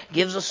or he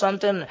gives us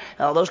something,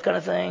 all those kind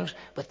of things.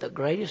 But the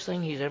greatest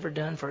thing he's ever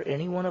done for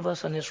any one of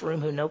us in this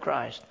room who know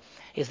Christ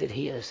is that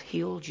he has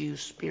healed you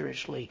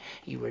spiritually.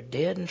 You were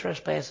dead in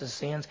trespasses and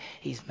sins.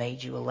 He's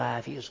made you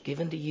alive. He has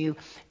given to you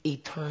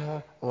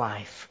eternal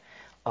life,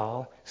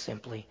 all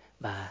simply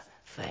by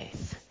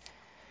faith.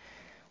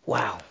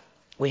 Wow.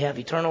 We have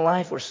eternal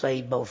life. We're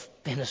saved both,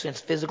 in a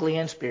sense, physically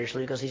and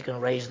spiritually because he's going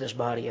to raise this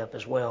body up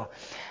as well.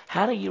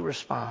 How do you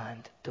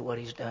respond to what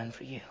he's done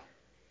for you?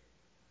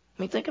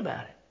 I mean, think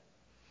about it.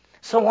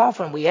 So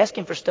often we ask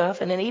him for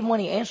stuff, and then even when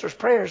he answers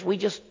prayers, we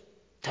just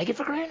take it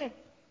for granted.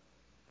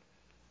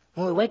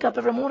 When we wake up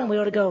every morning, we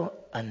ought to go,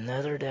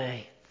 another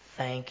day,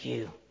 thank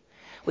you.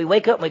 We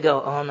wake up and we go,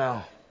 oh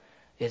no,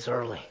 it's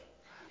early.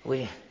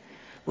 We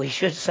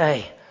should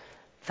say,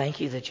 thank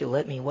you that you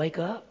let me wake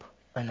up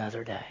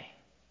another day.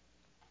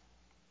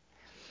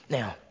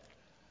 Now,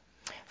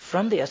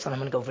 from this, and I'm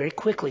going to go very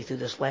quickly through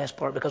this last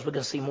part because we're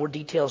going to see more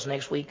details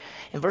next week.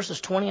 In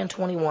verses 20 and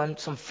 21,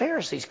 some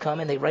Pharisees come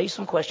and they raise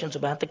some questions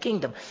about the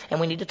kingdom. And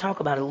we need to talk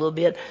about it a little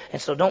bit.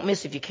 And so don't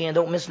miss, if you can,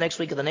 don't miss next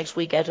week or the next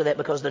week after that,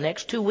 because the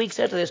next 2 weeks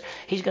after this,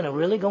 he's going to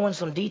really go in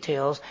some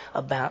details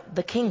about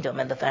the kingdom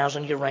and the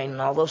 1,000-year reign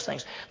and all those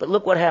things. But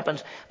look what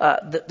happens.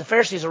 The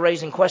Pharisees are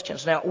raising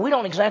questions. Now, we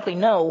don't exactly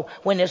know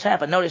when this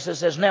happened. Notice it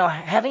says, now,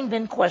 having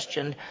been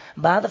questioned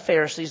by the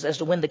Pharisees as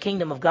to when the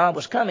kingdom of God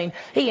was coming,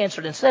 he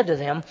answered and said to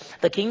them,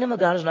 the kingdom of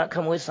God has not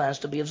come with signs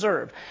to be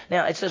observed.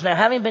 Now, it says, now,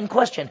 having been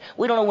questioned,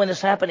 we don't know when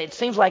this happened. It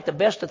seems like the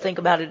best to think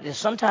about it is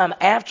sometime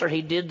after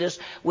he did this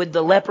with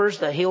the lepers,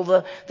 that healed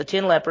the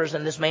 10 lepers,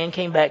 and this man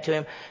came back to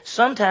him.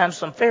 Sometimes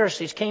some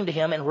Pharisees came to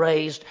him and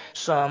raised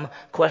some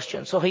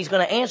questions. So he's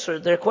going to answer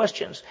their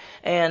questions.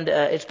 And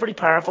it's pretty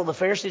powerful. The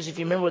Pharisees, if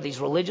you remember, were these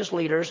religious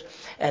leaders,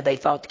 and they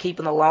thought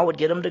keeping the law would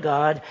get them to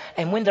God.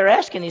 And when they're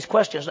asking these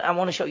questions, I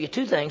want to show you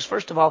two things.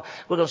 First of all,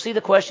 we're going to see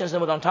the questions,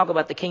 then we're going to talk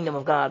about the kingdom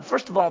of God.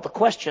 First of all, the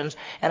questions,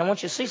 and I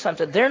want you to see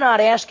something. They're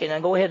not asking,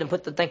 and go ahead and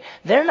put the thing,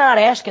 they're not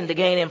asking to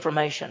gain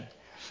information.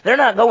 They're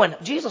not going,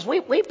 Jesus,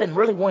 we've been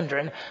really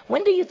wondering,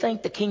 when do you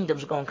think the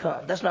kingdom's going to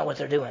come? That's not what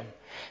they're doing.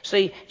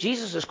 See,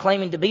 Jesus is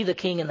claiming to be the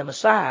king and the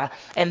Messiah,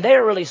 and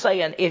they're really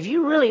saying, if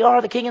you really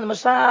are the king and the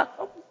Messiah,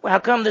 how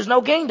come there's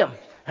no kingdom?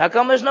 How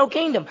come there's no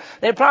kingdom?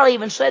 They probably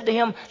even said to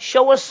him,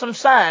 show us some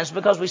signs,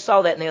 because we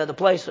saw that in the other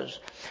places.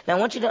 Now, I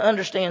want you to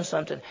understand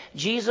something.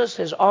 Jesus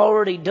has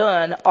already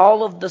done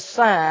all of the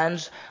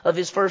signs of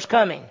his first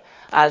coming.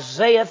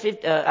 Isaiah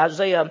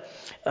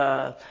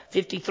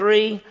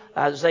 53,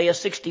 Isaiah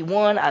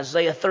 61,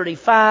 Isaiah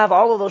 35,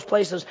 all of those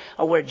places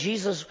are where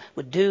Jesus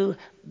would do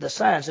the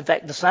signs. In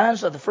fact, the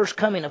signs of the first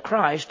coming of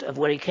Christ, of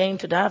where he came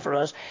to die for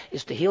us,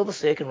 is to heal the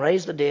sick and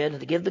raise the dead and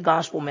to give the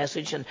gospel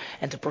message and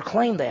to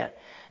proclaim that.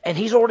 And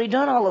he's already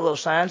done all of those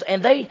signs,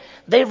 and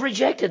they've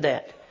rejected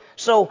that.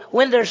 So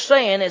when they're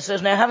saying, it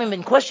says, now having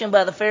been questioned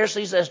by the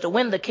Pharisees as to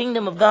when the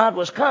kingdom of God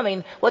was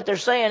coming, what they're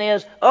saying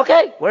is,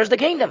 okay, where's the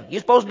kingdom?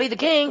 You're supposed to be the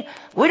king.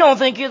 We don't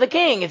think you're the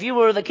king. If you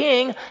were the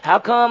king, how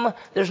come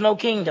there's no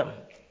kingdom?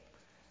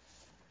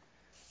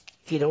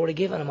 He'd already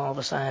given them all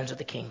the signs of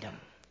the kingdom.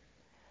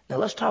 Now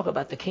let's talk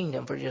about the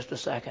kingdom for just a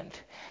second.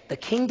 The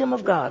kingdom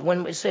of God,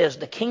 when it says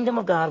the kingdom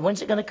of God,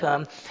 when's it going to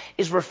come,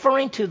 is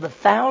referring to the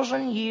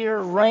 1,000-year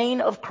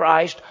reign of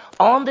Christ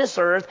on this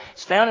earth.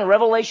 It's found in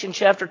Revelation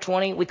chapter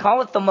 20. We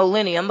call it the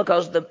millennium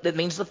because it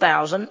means the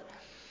 1,000.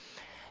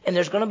 And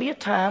there's going to be a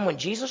time when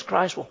Jesus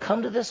Christ will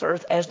come to this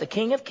earth as the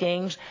King of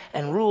Kings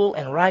and rule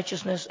in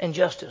righteousness and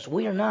justice.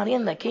 We are not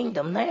in the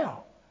kingdom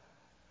now.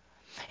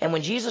 And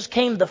when Jesus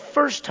came the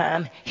first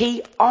time,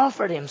 he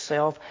offered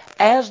himself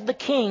as the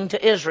king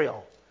to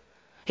Israel.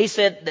 He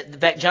said, in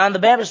fact, John the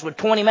Baptist would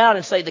point him out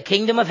and say, the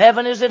kingdom of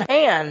heaven is at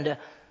hand.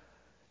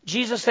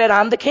 Jesus said,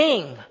 I'm the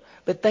king.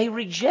 But they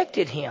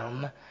rejected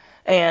him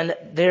And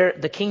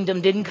the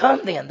kingdom didn't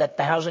come then. That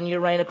 1,000-year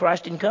reign of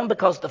Christ didn't come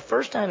because the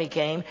first time he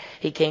came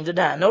to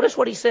die. Notice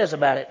what he says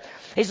about it.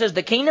 He says,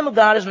 the kingdom of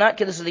God is not,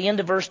 this is the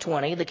end of verse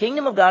 20, the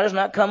kingdom of God is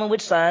not coming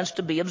with signs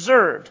to be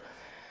observed.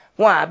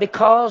 Why?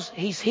 Because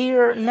he's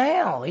here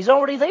now. He's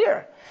already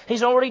there.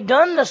 He's already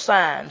done the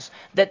signs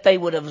that they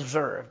would have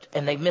observed,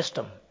 and they missed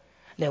them.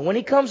 Now, when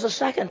he comes the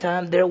second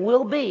time, there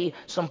will be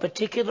some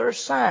particular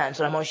signs.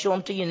 And I'm going to show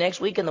them to you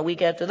next week and the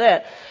week after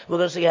that. We're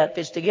going to see how it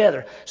fits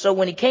together. So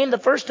when he came the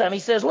first time, he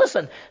says,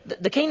 listen,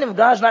 the kingdom of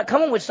God is not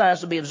coming with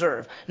signs to be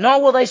observed.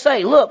 Nor will they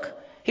say, look,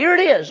 here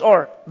it is,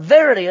 or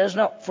there it is.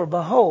 No, for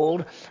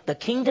behold, the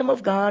kingdom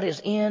of God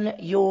is in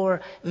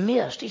your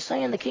midst. He's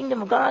saying the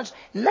kingdom of God's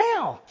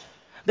now.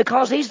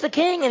 Because he's the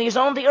king and he's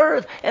on the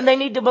earth. And they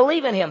need to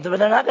believe in him. But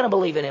they're not going to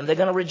believe in him. They're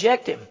going to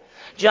reject him.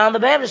 John the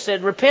Baptist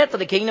said, repent, for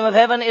the kingdom of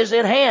heaven is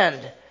at hand.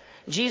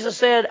 Jesus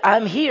said,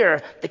 I'm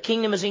here. The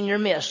kingdom is in your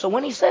midst. So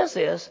when he says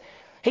this,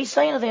 he's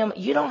saying to them,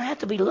 you don't have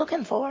to be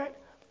looking for it.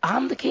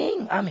 I'm the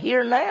king. I'm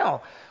here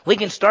now. We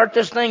can start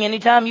this thing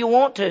anytime you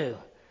want to.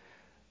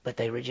 But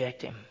they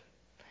reject him.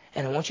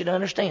 And I want you to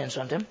understand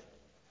something.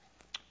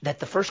 That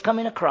the first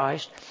coming of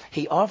Christ,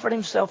 he offered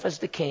himself as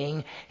the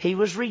king. He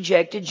was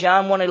rejected.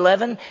 John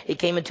 1:11, he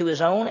came into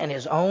his own, and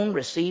his own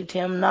received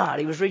him not.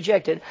 He was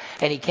rejected,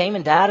 and he came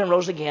and died and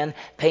rose again,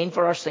 paying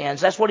for our sins.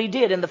 That's what he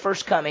did in the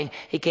first coming.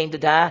 He came to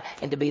die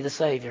and to be the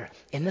Savior.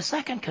 In the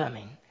second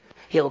coming,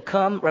 he'll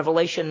come,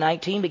 Revelation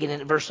 19,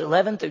 beginning at verse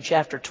 11 through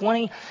chapter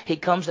 20. He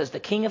comes as the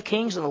King of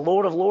Kings and the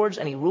Lord of Lords,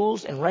 and he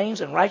rules and reigns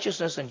in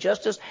righteousness and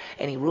justice,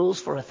 and he rules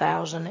for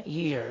 1,000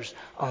 years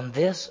on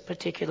this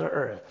particular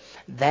earth.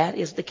 That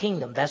is the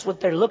kingdom. That's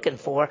what they're looking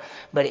for,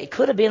 but it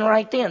could have been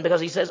right then,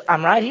 because he says,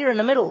 I'm right here in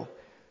the middle.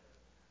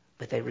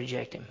 But they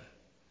reject him.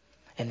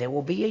 And there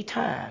will be a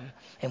time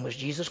in which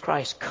Jesus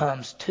Christ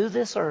comes to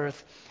this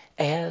earth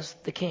as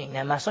the king.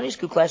 Now, in my Sunday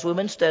school class, we've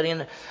been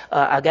studying,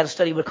 I've got a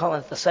study, we're calling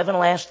it the 7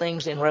 last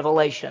things in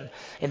Revelation.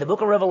 In the book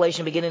of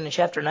Revelation, beginning in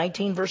chapter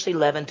 19, verse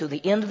 11, to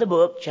the end of the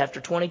book,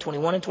 chapter 20,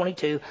 21, and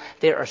 22,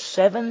 there are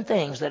 7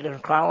 things that are in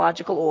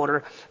chronological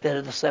order that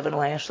are the 7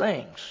 last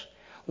things.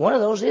 One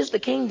of those is the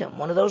kingdom.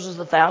 One of those is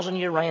the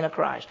 1,000-year reign of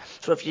Christ.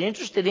 So if you're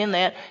interested in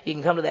that, you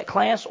can come to that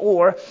class,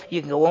 or you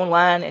can go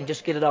online and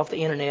just get it off the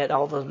internet.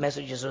 All the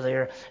messages are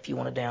there if you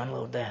want to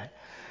download that.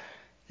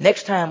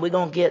 Next time, we're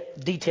going to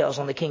get details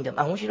on the kingdom.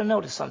 I want you to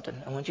notice something.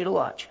 I want you to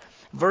watch.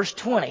 Verse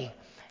 20,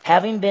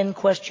 having been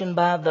questioned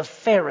by the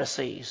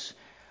Pharisees,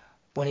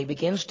 when he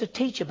begins to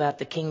teach about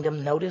the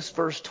kingdom, notice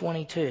verse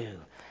 22.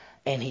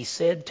 And he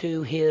said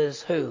to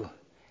his who?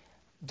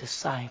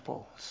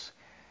 Disciples.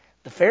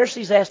 The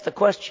Pharisees asked the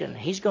question.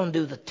 He's going to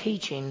do the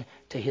teaching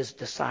to his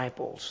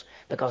disciples,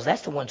 because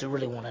that's the ones who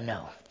really want to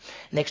know.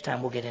 Next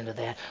time we'll get into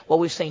that. Well,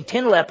 we've seen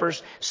 10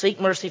 lepers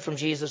seek mercy from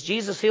Jesus.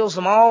 Jesus heals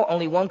them all.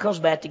 Only one comes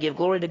back to give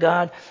glory to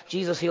God.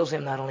 Jesus heals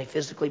him not only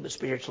physically but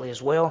spiritually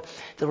as well.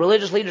 The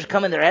religious leaders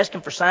come in. They're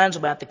asking for signs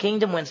about the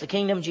kingdom. When's the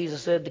kingdom?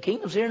 Jesus said, the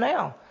kingdom's here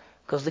now,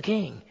 because the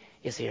king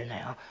is here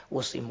now.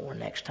 We'll see more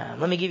next time.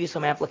 Let me give you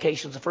some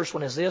applications. The first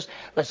one is this.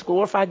 Let's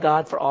glorify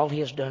God for all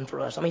he has done for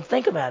us. I mean,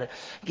 think about it.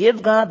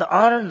 Give God the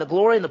honor and the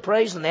glory and the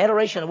praise and the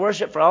adoration and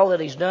worship for all that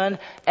he's done.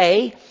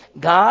 A,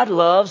 God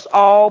loves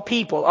all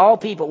people,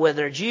 whether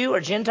they're Jew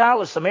or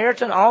Gentile or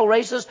Samaritan, all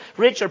races,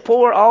 rich or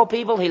poor, all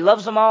people. He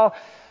loves them all.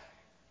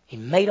 He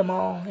made them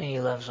all, and he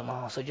loves them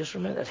all. So just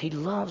remember that. He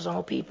loves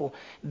all people.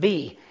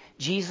 B,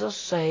 Jesus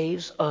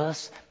saves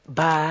us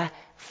by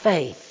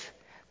faith.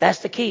 That's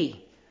the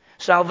key.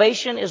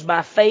 Salvation is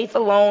by faith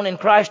alone in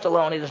Christ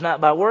alone. It is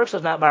not by works.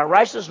 It's not by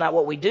righteousness. It's not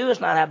what we do. It's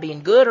not how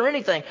being good or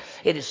anything.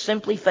 It is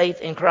simply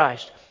faith in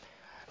Christ.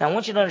 Now, I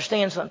want you to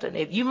understand something.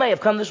 If you may have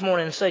come this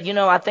morning and said,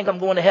 I think I'm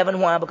going to heaven.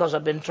 Why? Because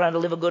I've been trying to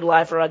live a good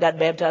life, or I got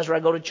baptized, or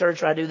I go to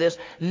church, or I do this.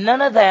 None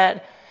of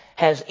that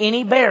has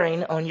any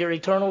bearing on your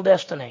eternal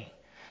destiny.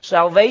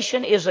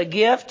 Salvation is a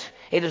gift.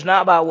 It is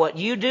not by what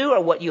you do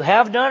or what you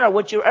have done or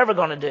what you're ever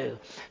going to do.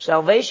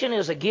 Salvation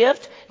is a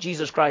gift.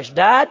 Jesus Christ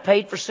died,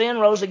 paid for sin,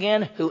 rose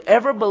again.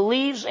 Whoever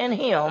believes in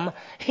him,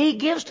 he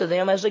gives to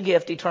them as a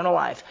gift eternal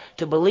life.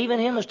 To believe in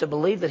him is to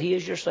believe that he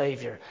is your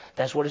Savior.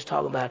 That's what it's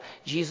talking about.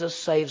 Jesus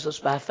saves us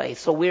by faith.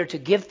 So we're to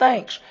give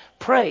thanks,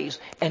 praise,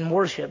 and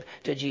worship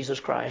to Jesus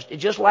Christ.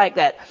 It's just like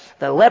that.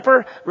 The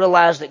leper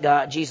realized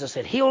that Jesus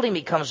had healed him.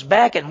 He comes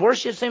back and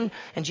worships him.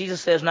 And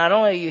Jesus says, not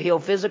only are you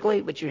healed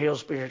physically, but you're healed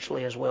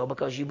spiritually as well,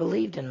 because you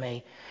believed in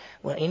me.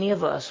 Well, any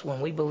of us,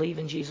 when we believe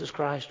in Jesus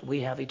Christ,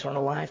 we have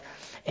eternal life.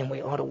 And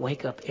we ought to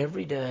wake up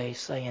every day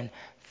saying,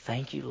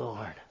 thank you,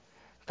 Lord.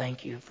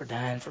 Thank you for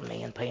dying for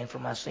me and paying for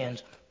my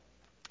sins.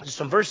 There's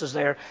some verses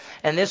there.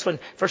 And this one,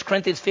 1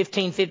 Corinthians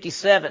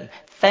 15:57.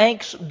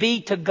 Thanks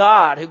be to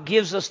God who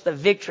gives us the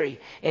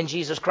victory in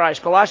Jesus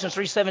Christ. Colossians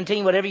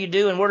 3:17. Whatever you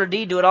do in word or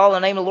deed, do it all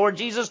in the name of the Lord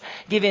Jesus,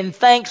 giving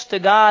thanks to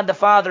God the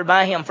Father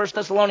by him. 1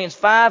 Thessalonians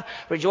 5.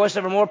 Rejoice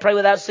evermore, pray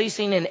without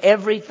ceasing, in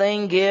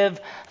everything give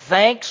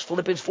thanks.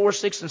 Philippians 4,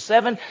 6, and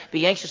 7.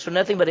 Be anxious for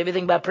nothing but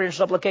everything by prayer and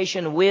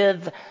supplication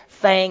with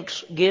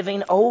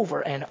thanksgiving.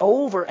 Over and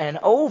over and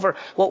over,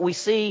 what we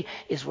see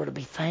is we're to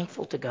be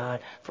thankful to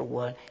God for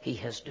what He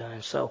has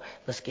done. So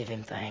let's give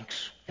Him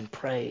thanks and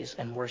praise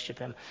and worship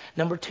Him.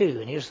 Number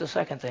 2, and here's the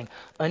second thing,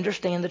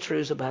 understand the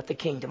truths about the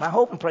kingdom. I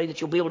hope and pray that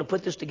you'll be able to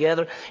put this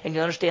together and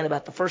you understand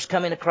about the first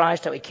coming of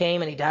Christ, how He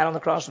came and He died on the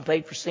cross and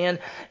paid for sin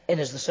and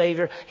is the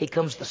Savior. He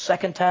comes the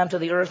second time to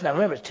the earth. Now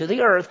remember, it's to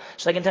the earth.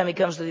 Second time He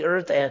comes to the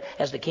earth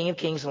as the King of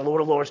Kings and the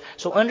Lord of Lords.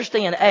 So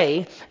understand,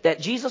 A, that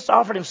Jesus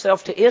offered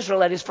Himself to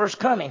Israel at His first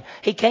coming.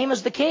 He came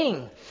as the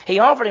King. He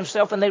offered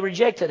Himself and they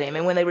rejected Him.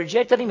 And when they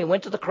rejected Him, He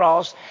went to the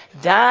cross,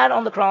 died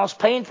on the cross,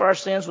 paying for our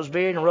sins, was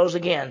buried and rose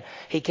again.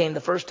 He came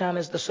the first time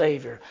as the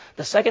Savior.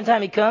 The second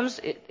time He comes,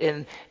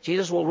 and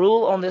Jesus will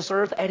rule on this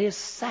earth at His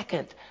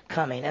second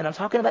coming. And I'm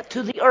talking about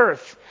to the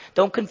earth.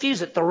 Don't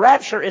confuse it. The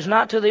rapture is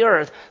not to the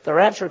earth. The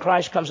rapture of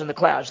Christ comes in the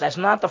clouds. That's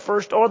not the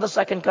first or the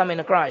second coming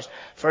of Christ.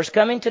 First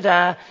coming to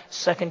die,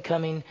 second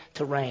coming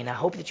to reign. I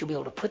hope that you'll be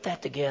able to put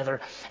that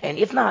together. And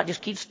if not,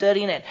 just keep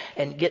studying it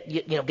and get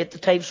the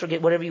tapes or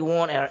get whatever you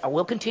want. And I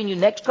will continue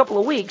next couple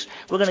of weeks.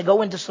 We're going to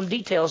go into some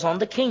details on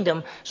the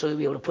kingdom so that we'll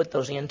be able to put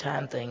those end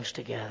time things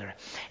together.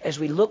 As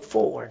we look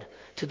forward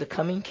to the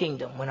coming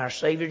kingdom when our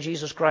Savior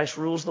Jesus Christ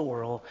rules the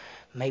world,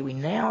 may we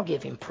now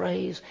give Him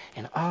praise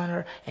and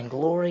honor and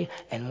glory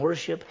and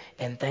worship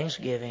and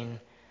thanksgiving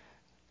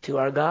to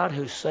our God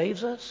who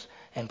saves us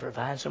and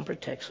provides and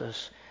protects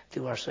us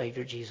through our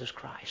Savior Jesus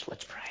Christ.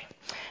 Let's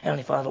pray.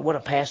 Heavenly Father, what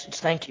a passage.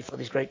 Thank You for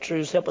these great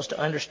truths. Help us to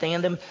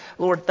understand them.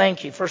 Lord,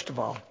 thank You, first of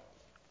all,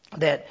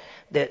 that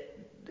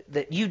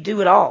You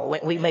do it all.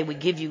 May we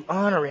give You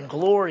honor and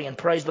glory and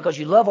praise because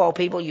You love all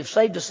people. You've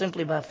saved us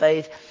simply by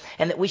faith,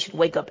 and that we should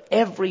wake up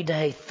every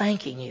day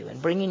thanking You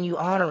and bringing You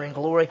honor and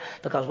glory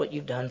because of what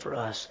You've done for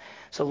us.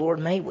 So, Lord,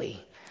 may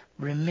we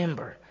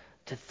remember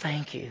to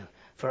thank You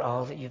for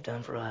all that You've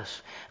done for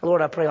us.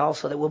 Lord, I pray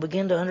also that we'll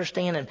begin to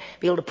understand and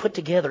be able to put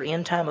together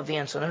end time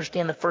events and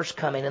understand the first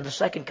coming and the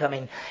second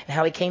coming and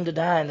how He came to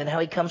die and then how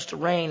He comes to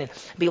reign, and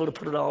be able to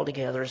put it all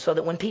together so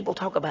that when people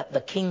talk about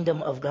the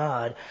kingdom of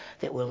God,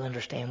 that we'll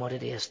understand what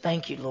it is.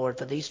 Thank You, Lord,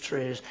 for these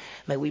truths.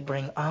 May we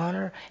bring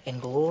honor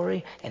and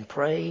glory and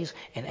praise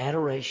and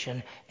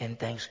adoration and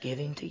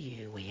thanksgiving to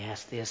You. We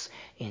ask this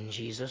in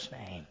Jesus'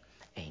 name.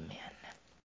 Amen.